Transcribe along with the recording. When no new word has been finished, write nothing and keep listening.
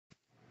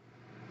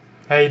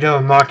How you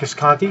doing, Marcus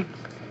Conte,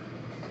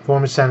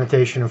 former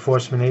Sanitation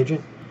Enforcement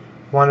Agent.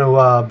 Want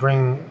to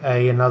bring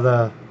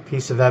another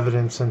piece of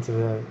evidence into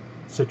the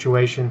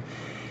situation.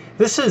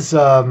 This is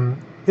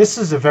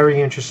a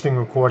very interesting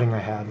recording I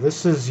have.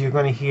 You're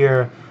going to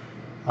hear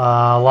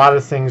a lot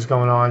of things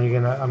going on.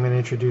 I'm gonna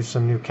introduce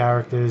some new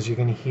characters. You're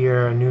going to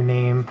hear a new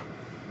name.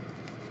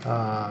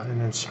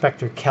 And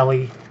Inspector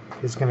Kelly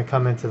is going to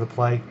come into the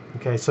play.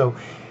 Okay, so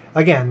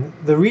again,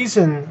 the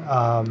reason,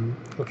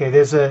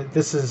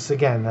 this is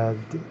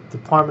again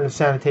Department of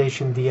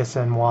Sanitation,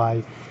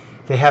 DSNY.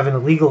 They have an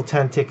illegal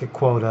 10-ticket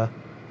quota,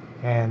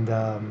 and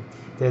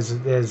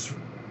there's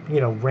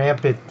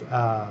rampant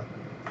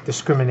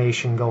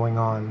discrimination going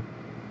on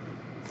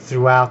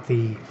throughout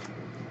the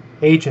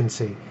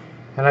agency,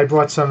 and I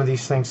brought some of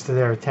these things to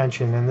their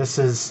attention. And this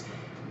is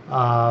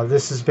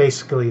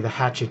basically the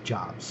hatchet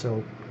job.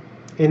 So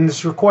in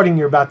this recording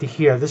you're about to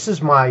hear, this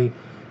is my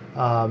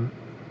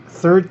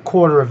third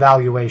quarter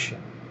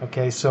evaluation.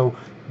 Okay, so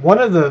one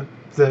of the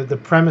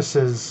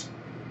premises,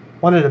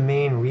 one of the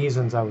main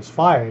reasons I was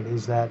fired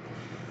is that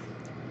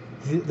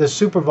the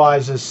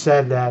supervisors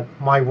said that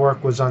my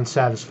work was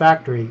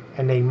unsatisfactory,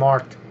 and they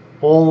marked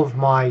all of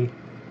my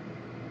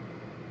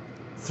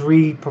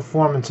 3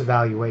 performance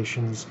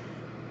evaluations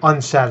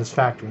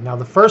unsatisfactory. Now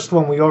the first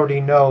one, we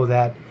already know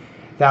that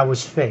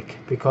was fake,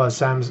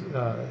 because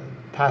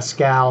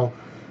Pascal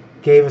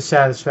gave a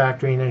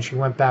satisfactory, and then she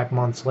went back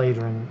months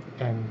later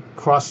and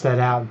crossed that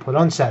out and put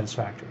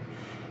unsatisfactory.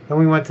 Then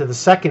we went to the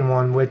second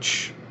one,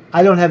 which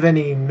I don't have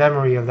any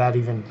memory of that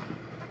even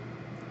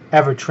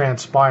ever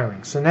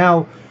transpiring. So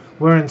now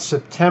we're in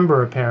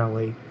September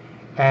apparently,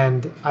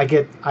 and I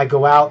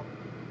go out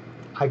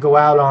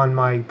on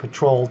my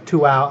patrol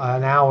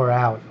an hour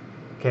out.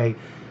 Okay,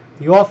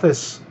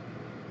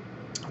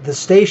 the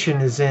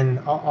station is on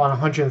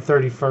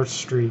 131st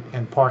Street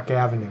and Park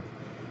Avenue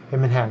in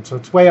Manhattan, so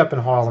it's way up in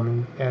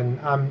Harlem. And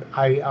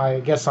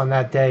I guess on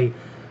that day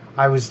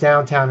I was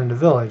downtown in the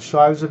Village, so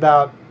I was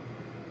about,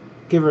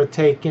 give or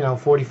take,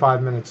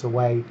 45 minutes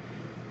away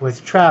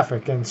with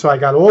traffic. And so I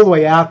got all the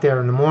way out there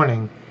in the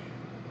morning,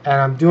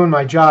 and I'm doing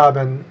my job,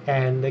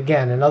 and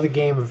again, another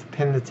game of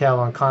pin the tail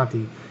on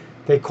Conte.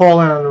 They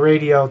call in on the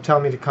radio, tell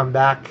me to come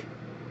back,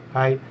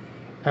 right?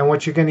 And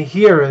what you're going to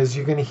hear is,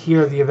 you're going to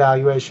hear the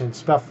evaluation.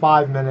 It's about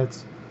 5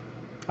 minutes.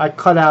 I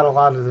cut out a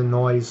lot of the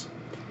noise.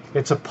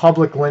 It's a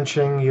public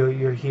lynching.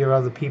 You hear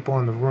other people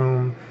in the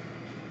room.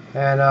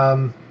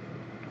 And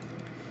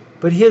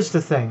but here's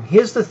the thing.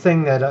 Here's the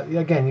thing that,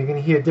 again, you're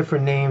going to hear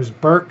different names.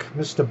 Burke,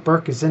 Mr.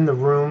 Burke is in the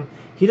room.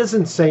 He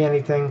doesn't say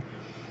anything.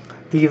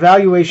 The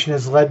evaluation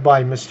is led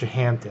by Mr.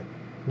 Hampton.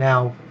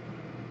 Now,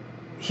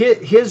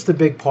 here's the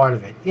big part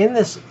of it. In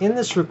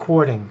this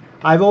recording,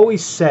 I've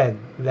always said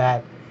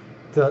that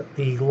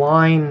the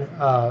line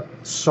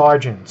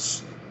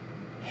sergeants,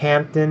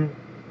 Hampton,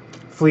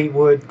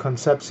 Fleetwood,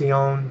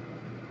 Concepcion,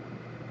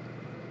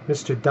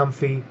 Mr.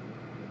 Dunphy,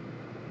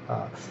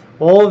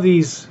 all of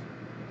these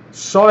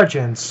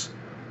sergeants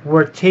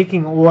were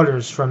taking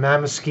orders from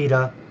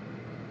Amesquita,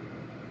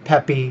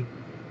 Pepe,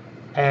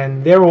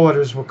 and their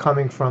orders were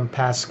coming from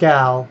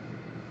Pascal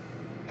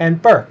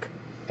and Burke.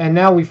 And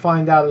now we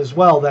find out as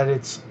well that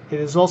it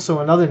is also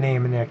another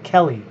name in there,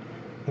 Kelly,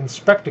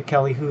 Inspector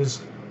Kelly,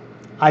 who's,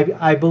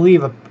 I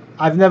believe,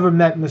 I've never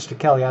met Mr.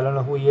 Kelly. I don't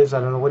know who he is. I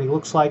don't know what he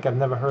looks like. I've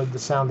never heard the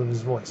sound of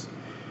his voice.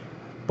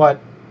 But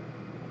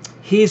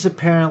he's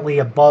apparently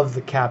above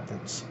the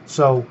captains.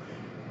 So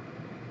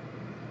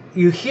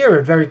you hear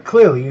it very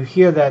clearly. You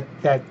hear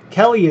that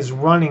Kelly is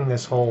running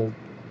this whole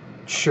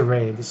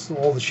charade,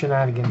 all the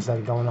shenanigans that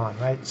are going on,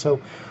 right? So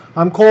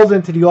I'm called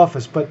into the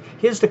office, but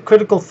here's the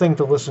critical thing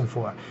to listen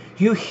for.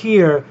 You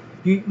hear,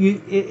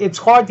 it's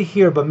hard to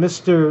hear, but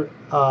Mr.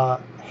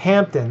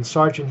 Hampton,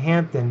 Sergeant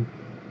Hampton,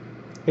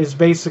 is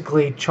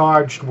basically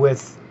charged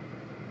with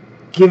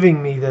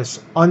giving me this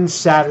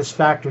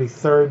unsatisfactory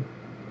third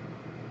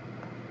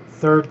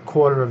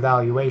quarter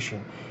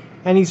evaluation.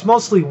 And he's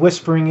mostly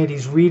whispering it.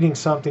 He's reading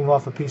something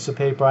off a piece of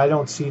paper. I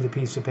don't see the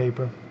piece of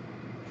paper.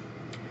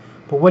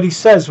 But what he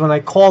says when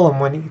I call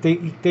him,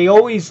 they're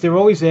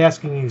always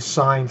asking you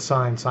sign.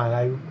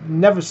 I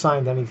never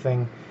signed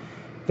anything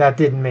that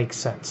didn't make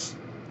sense,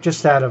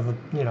 just out of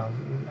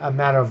a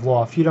matter of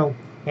law. If you don't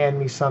hand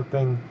me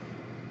something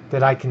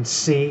that I can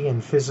see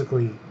and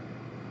physically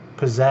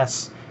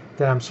possess,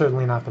 then I'm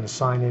certainly not going to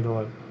sign it,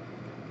 or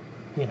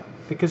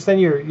because then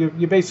you're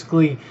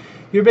basically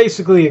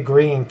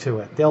agreeing to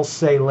it. They'll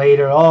say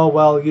later, oh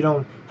well, you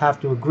don't have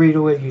to agree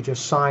to it, you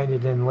just signed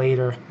it in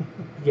later.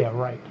 Yeah,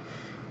 right.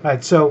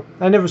 Alright, so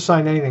I never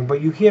signed anything, but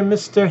you hear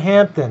Mr.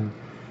 Hampton.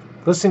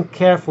 Listen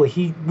carefully.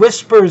 He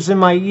whispers in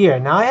my ear.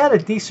 Now, I had a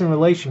decent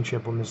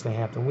relationship with Mr.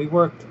 Hampton. We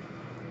worked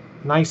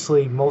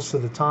nicely most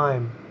of the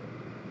time,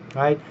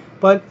 right?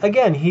 But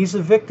again, he's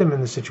a victim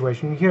in the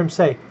situation. You hear him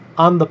say,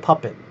 I'm the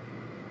puppet.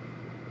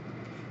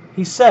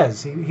 He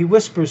says, he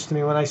whispers to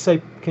me when I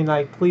say, can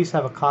I please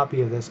have a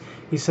copy of this?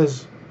 He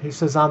says,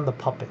 I'm the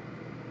puppet.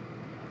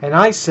 And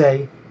I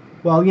say,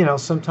 well,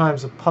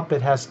 sometimes a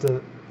puppet has to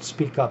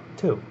speak up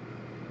too.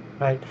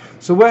 right?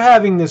 So we're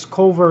having this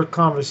covert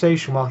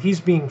conversation while he's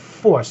being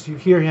forced. You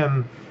hear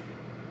him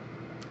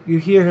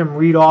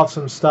read off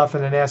some stuff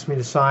and then ask me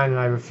to sign, and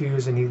I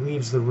refuse, and he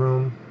leaves the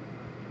room.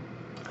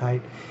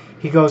 Right?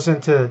 He goes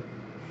into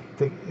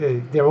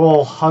they're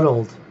all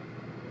huddled,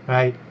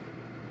 right?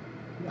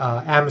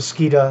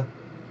 Amesquita,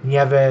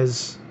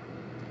 Nieves,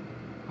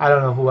 I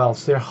don't know who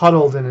else. They're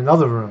huddled in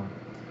another room.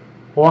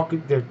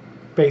 They're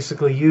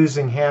basically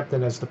using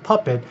Hampton as the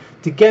puppet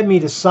to get me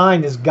to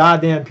sign this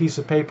goddamn piece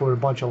of paper with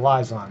a bunch of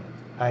lies on it.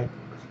 Right?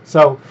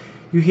 So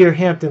you hear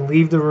Hampton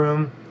leave the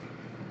room,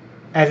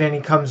 and then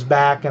he comes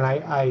back, and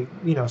I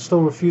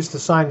still refuse to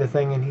sign the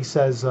thing, and he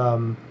says,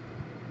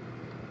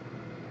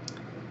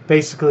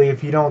 basically,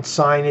 if you don't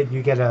sign it,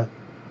 you get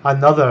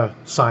another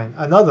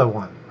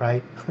one,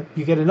 right?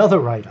 You get another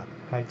write-up,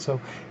 right? So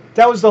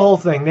that was the whole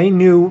thing. They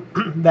knew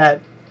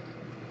that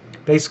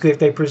basically if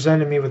they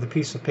presented me with a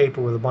piece of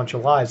paper with a bunch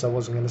of lies, I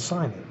wasn't going to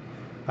sign it,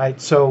 right?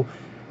 So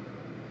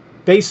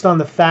based on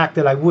the fact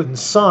that I wouldn't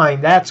sign,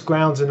 that's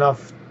grounds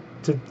enough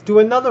to do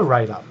another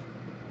write-up,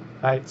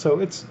 right? So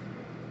it's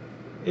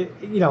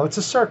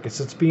a circus.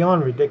 It's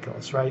beyond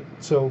ridiculous, right?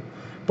 So,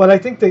 but I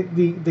think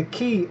the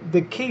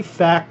key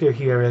factor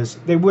here is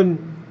they wouldn't.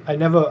 I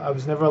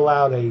was never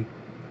allowed a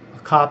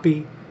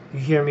copy. You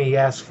hear me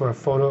ask for a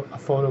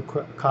photo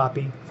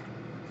copy.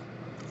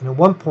 And at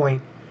one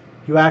point,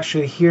 you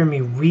actually hear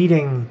me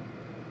reading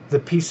the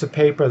piece of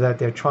paper that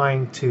they're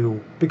trying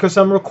to, because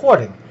I'm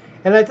recording.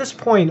 And at this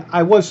point,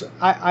 I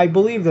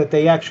believe that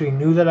they actually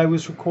knew that I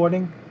was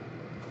recording.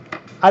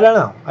 I don't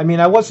know. I mean,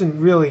 it wasn't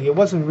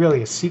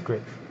really a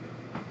secret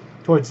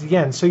towards the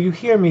end. So you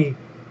hear me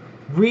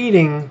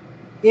reading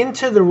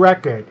into the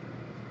record,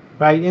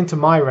 right, into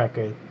my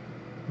record,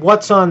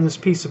 what's on this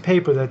piece of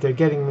paper that they're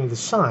getting me to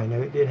sign.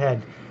 It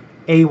had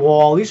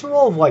AWOL. These are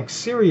all like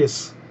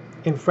serious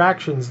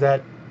infractions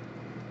that,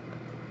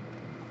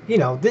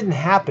 didn't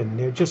happen.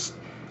 They're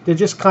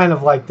just kind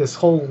of like this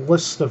whole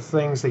list of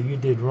things that you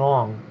did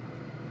wrong.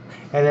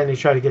 And then they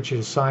try to get you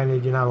to sign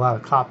it. You're not allowed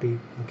to copy.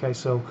 Okay,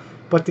 so,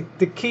 but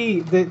the key,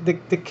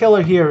 the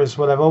killer here is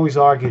what I've always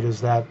argued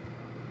is that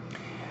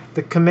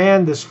the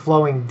command is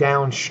flowing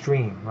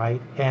downstream,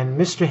 right? And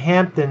Mr.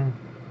 Hampton,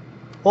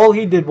 all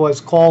he did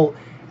was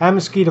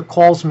Amesquita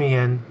calls me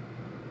in,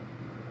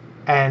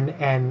 and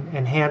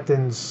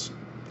Hampton's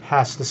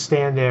has to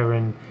stand there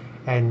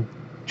and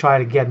try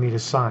to get me to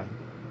sign,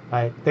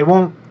 right? They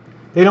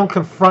don't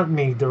confront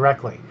me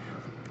directly.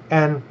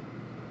 And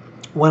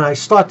when I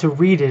start to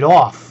read it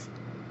off,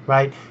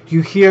 right,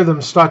 you hear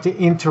them start to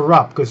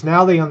interrupt, because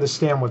now they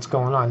understand what's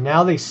going on.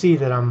 Now they see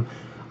that I'm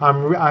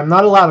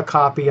not allowed to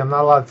copy. I'm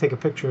not allowed to take a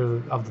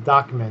picture of the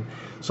document.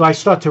 So I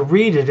start to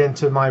read it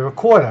into my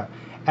recorder.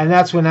 And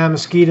that's when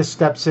Amesquita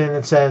steps in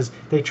and says,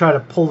 they try to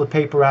pull the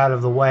paper out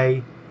of the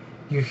way.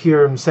 You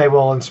hear him say,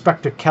 well,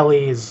 Inspector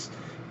Kelly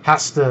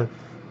has to,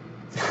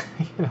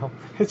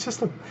 it's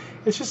just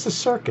a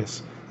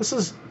circus. This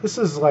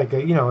is like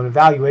an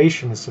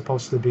evaluation is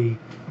supposed to be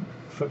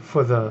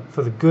for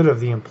the good of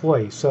the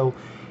employee. So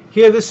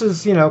here, this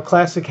is,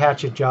 classic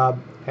hatchet job.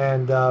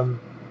 And,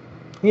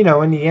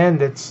 in the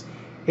end,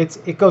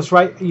 it goes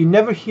right. You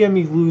never hear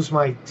me lose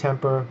my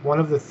temper. One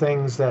of the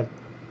things that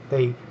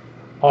they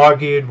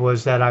argued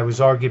was that I was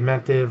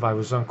argumentative, I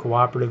was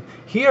uncooperative.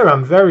 Here,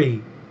 I'm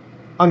very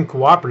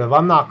uncooperative.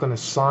 I'm not going to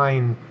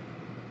sign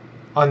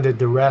under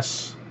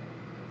duress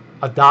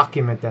a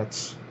document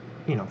that's,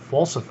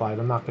 falsified.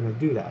 I'm not going to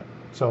do that.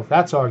 So if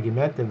that's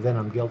argumentative, then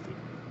I'm guilty.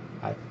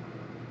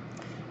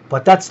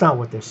 But that's not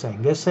what they're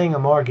saying. They're saying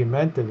I'm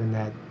argumentative in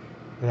that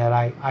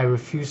I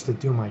refuse to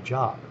do my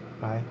job.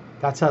 Right?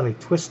 That's how they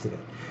twisted it.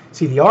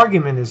 See, the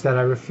argument is that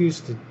I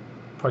refuse to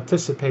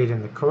participate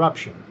in the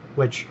corruption,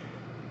 which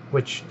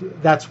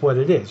that's what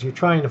it is. You're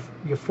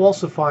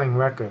falsifying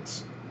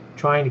records,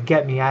 trying to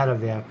get me out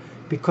of there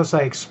because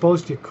I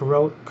exposed your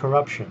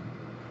corruption,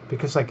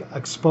 because I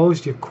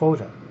exposed your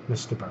quota,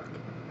 Mr. Burke,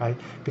 right?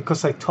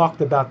 Because I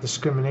talked about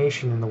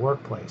discrimination in the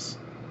workplace,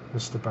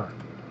 Mr. Burke.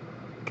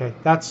 Okay,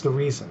 that's the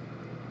reason.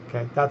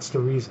 Okay, that's the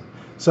reason.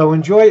 So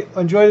enjoy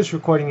this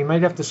recording. You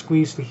might have to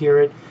squeeze to hear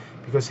it,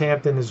 because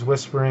Hampton is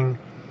whispering,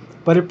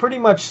 but it pretty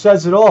much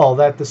says it all,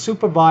 that the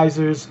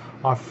supervisors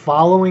are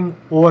following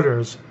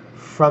orders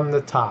from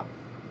the top.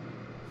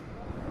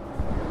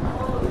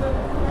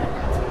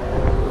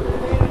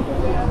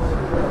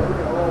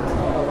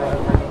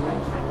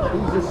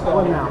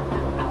 What now?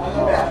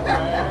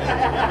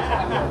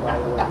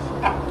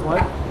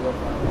 What?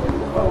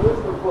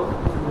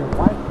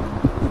 What?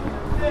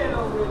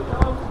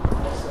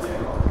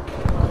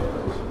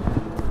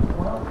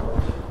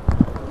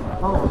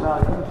 Oh,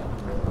 evaluation.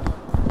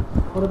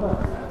 What about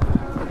it?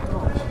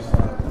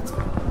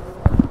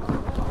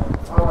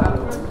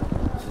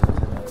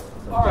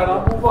 All right,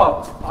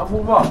 I'll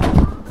move up.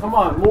 Come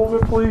on, move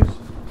it, please.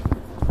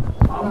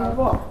 I'll move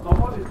up.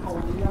 Nobody's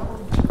calling me out.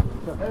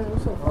 Hey,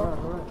 what's up? All right.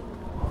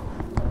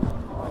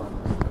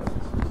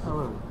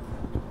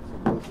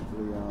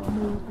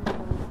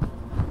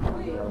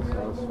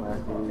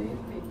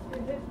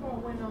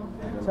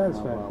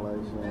 Satisfied.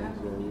 Violations, yeah,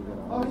 you get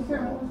Oh, you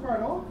can't move this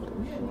card off?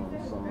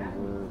 Insurance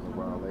summonses, a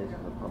violation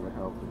of public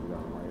health, you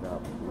got to write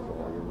up. These are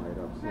all your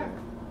write-ups here.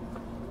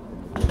 And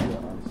you get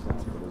your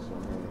unsigned for this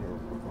one here.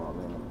 Here's the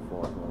following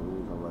enforcement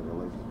rules and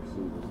regulations,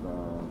 procedures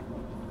done.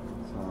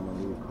 Time and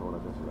leave code,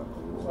 I guess you got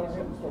the rules. So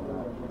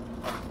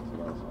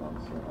that's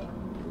unsigned.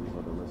 These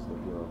are the list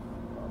of your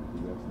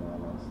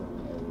DSNY on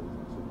 7 days and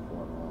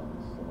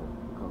 249s. So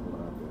because of what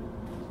I did,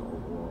 so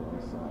overall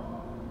unsigned.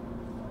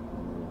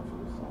 And they want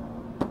you to sign.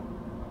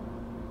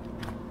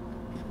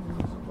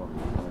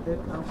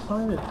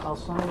 I'll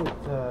sign it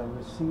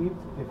received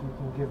if you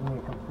can give me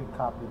a complete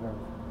copy of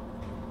everything.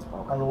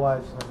 Okay.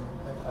 Otherwise,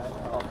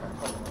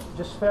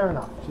 just fair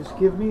enough. Just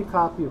give me a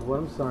copy of what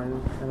I'm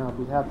signing, and I'll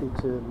be happy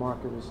to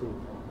mark it received.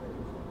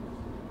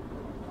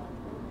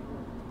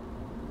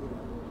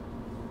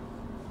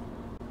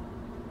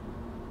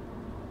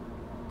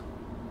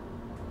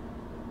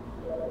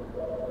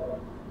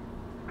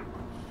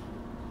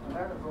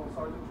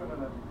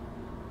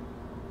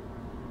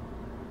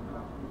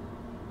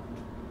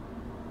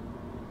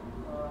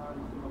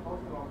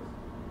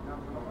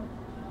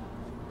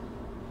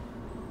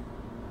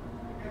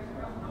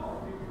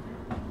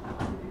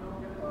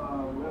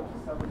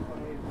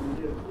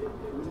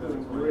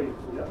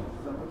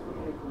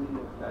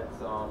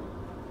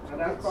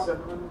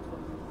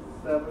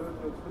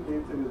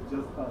 Is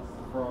just us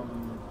from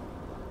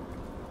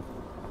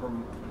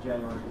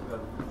January.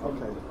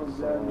 Okay. From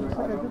January.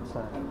 Okay, good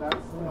sign. And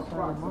that's an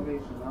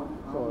approximation. I'm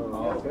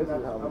guessing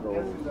that's what it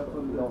is.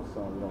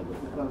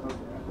 Because I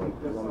think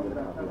there's some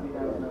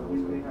that we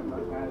may have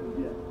not had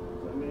yet.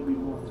 So maybe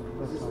more.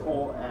 Is this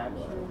all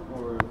action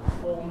or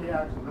only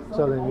action?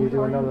 So then you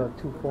do another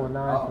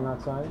 249 for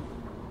not signing?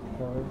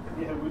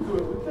 Yeah, we do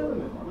it. We're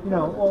killing it. You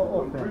know,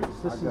 all fairness.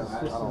 This is.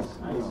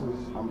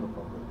 I'm the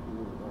public.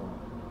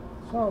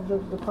 Well,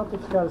 the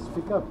public's got to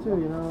speak up too.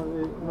 You know,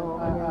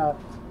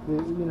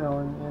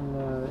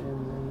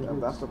 Yeah,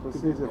 that's the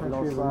procedure. If you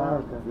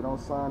don't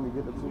sign, you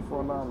get the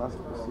 249. That's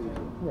the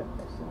procedure. Yeah,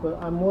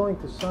 but I'm willing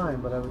to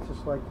sign, but I would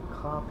just like a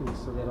copy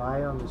so that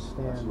I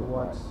understand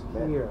what's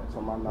here.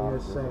 So my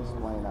knowledge is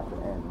explained at the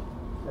end.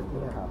 At the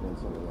end. Copy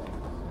until the end.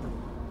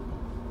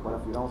 But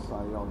if you don't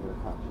sign, you don't get a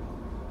copy.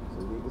 So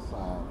you need to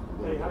sign.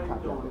 Hey, how you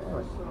doing?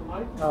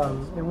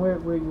 And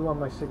where you want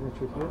my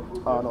signature here?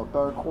 No,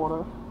 third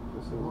quarter.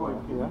 This is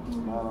here.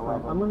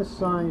 I'm going to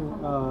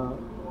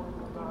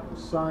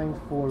sign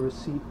for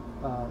receipt,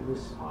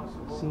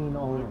 scene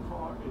only.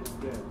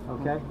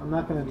 Okay, I'm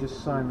not going to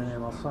just sign my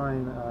name. I'll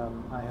sign.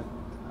 I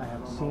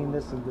have seen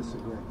this and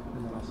disagree,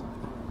 and then I'll sign.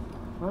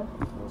 All right.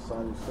 You'll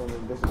sign. You seen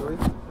and disagree?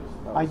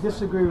 I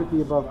disagree with the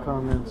above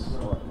comments.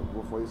 All right.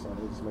 Before you sign,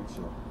 just make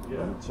sure.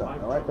 Yeah.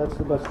 Check. All right. That's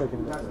the best I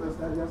can do. And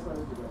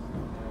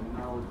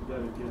now it's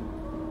dedicated.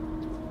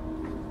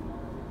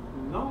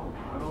 No,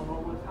 I don't know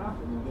what's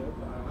happening there.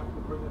 I have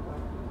to bring it back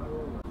to the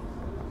title.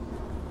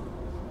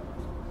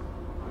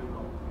 I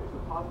know. Is it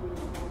possible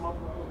to come up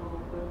with a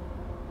little bit?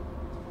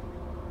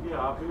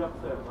 Yeah, I'll be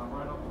upstairs. I'm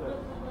right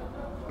upstairs.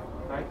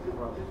 Thank you,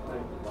 brother.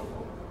 Thank you.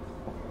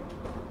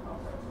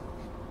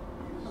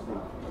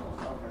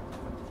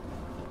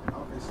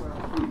 Okay, so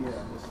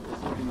yeah, it's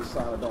looking you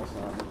sign or don't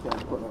sign. You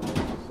can't put on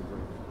there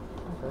disagree.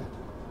 Okay.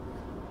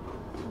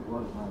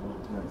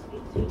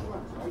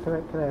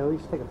 Can I at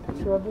least take a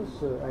picture of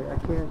this? I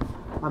can't.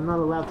 I'm not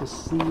allowed to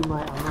see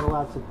my. I'm not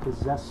allowed to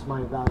possess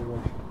my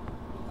evaluation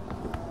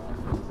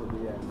Until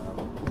the end.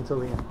 until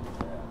the end.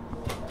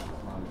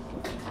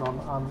 So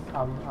I'm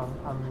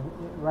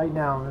right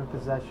now. I'm in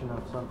possession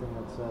of something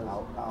that says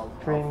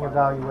training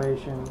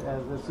evaluation.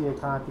 As the CA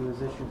Conte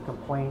was issued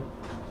complaint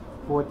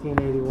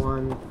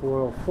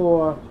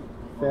 1481-404,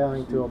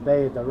 failing to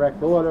obey a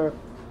direct order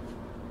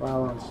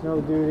while on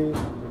snow duty,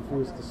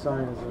 refused to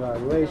sign his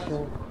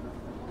evaluation.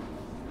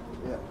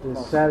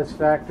 It's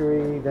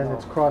satisfactory, then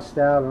it's crossed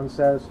out,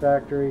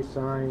 unsatisfactory,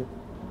 signed.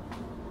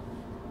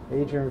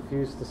 Agent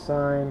refused to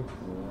sign.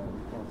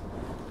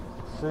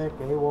 Sick,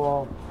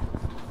 AWOL.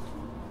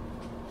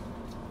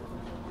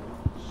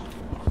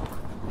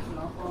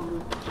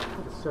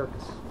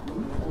 Circus.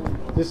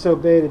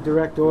 Disobeyed a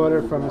direct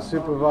order from a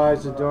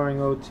supervisor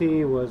during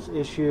OT, was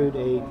issued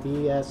a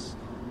DS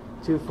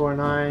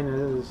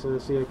 249. So the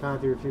CA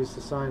Conte refused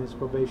to sign his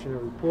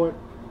probationary report.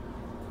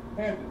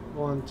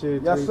 1, 2,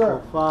 3, Yes,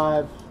 4,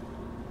 5.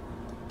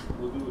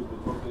 We'll do is we'll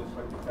talk to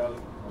Inspector Kelly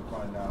and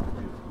find out if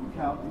You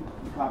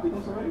copied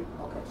this already?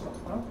 Okay, so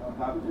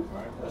copied this?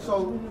 So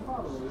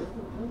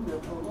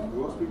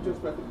we'll speak to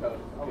Inspector Kelly.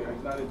 Okay,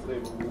 he's not in today,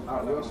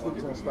 but we'll speak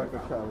to Inspector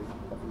Kelly.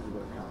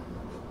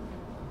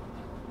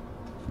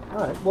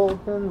 All right. Well,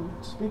 then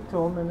speak to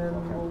him, and then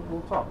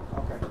we'll talk.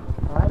 Okay.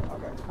 All right.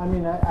 Okay. I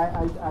mean,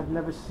 I've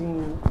never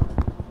seen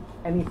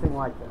anything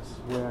like this,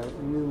 where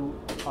you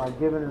are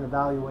given an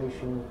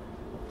evaluation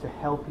to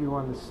help you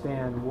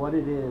understand what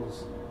it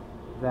is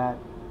that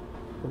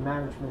the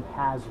management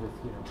has with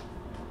you.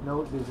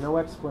 There's no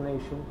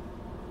explanation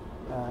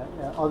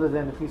other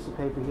than a piece of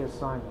paper he has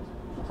signed it.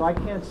 So I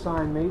can't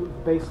sign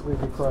basically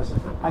because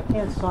I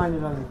can't sign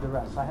it under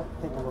duress. I have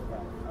to take a look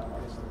at it.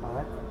 All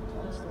right.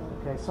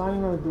 Okay,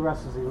 signing under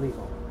duress is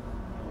illegal.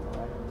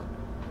 Right?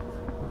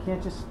 You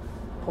can't just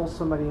pull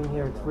somebody in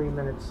here 3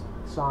 minutes,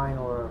 sign,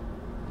 or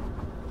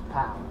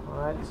pow. All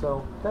right,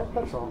 so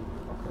that's all.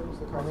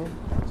 I mean,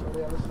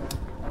 Totally understand.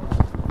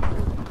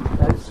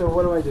 so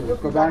what do I do?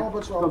 Go back.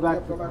 Go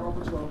back. Go back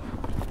on patrol.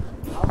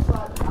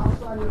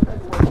 Outside your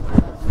paperwork.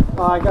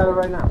 Oh, I got it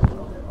right now.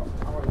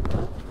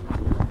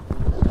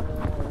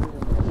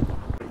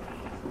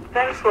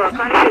 Thanks for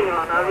continuing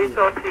on. I'll reach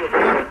out to you.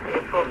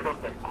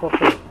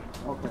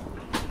 Okay.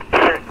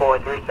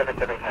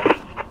 10-4-3-7-7.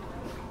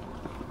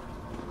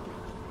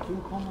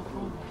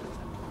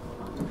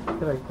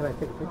 Can I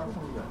take a picture?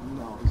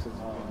 No, he says,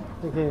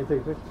 Can you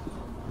take a picture?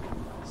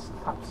 It's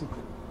top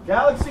secret.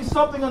 Galaxy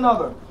something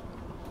another.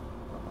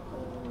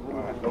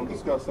 Alright, don't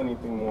discuss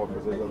anything more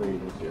because there's other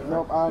agents here.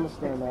 Nope, I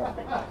understand that.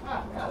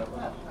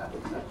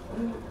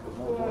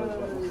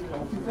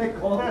 You take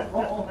call.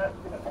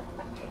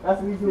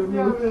 That's what you do with me.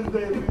 No,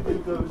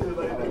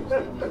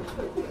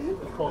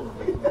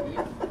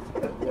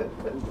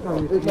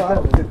 you Have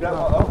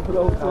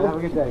have a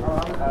good day.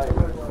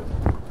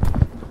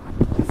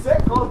 He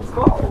said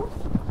call.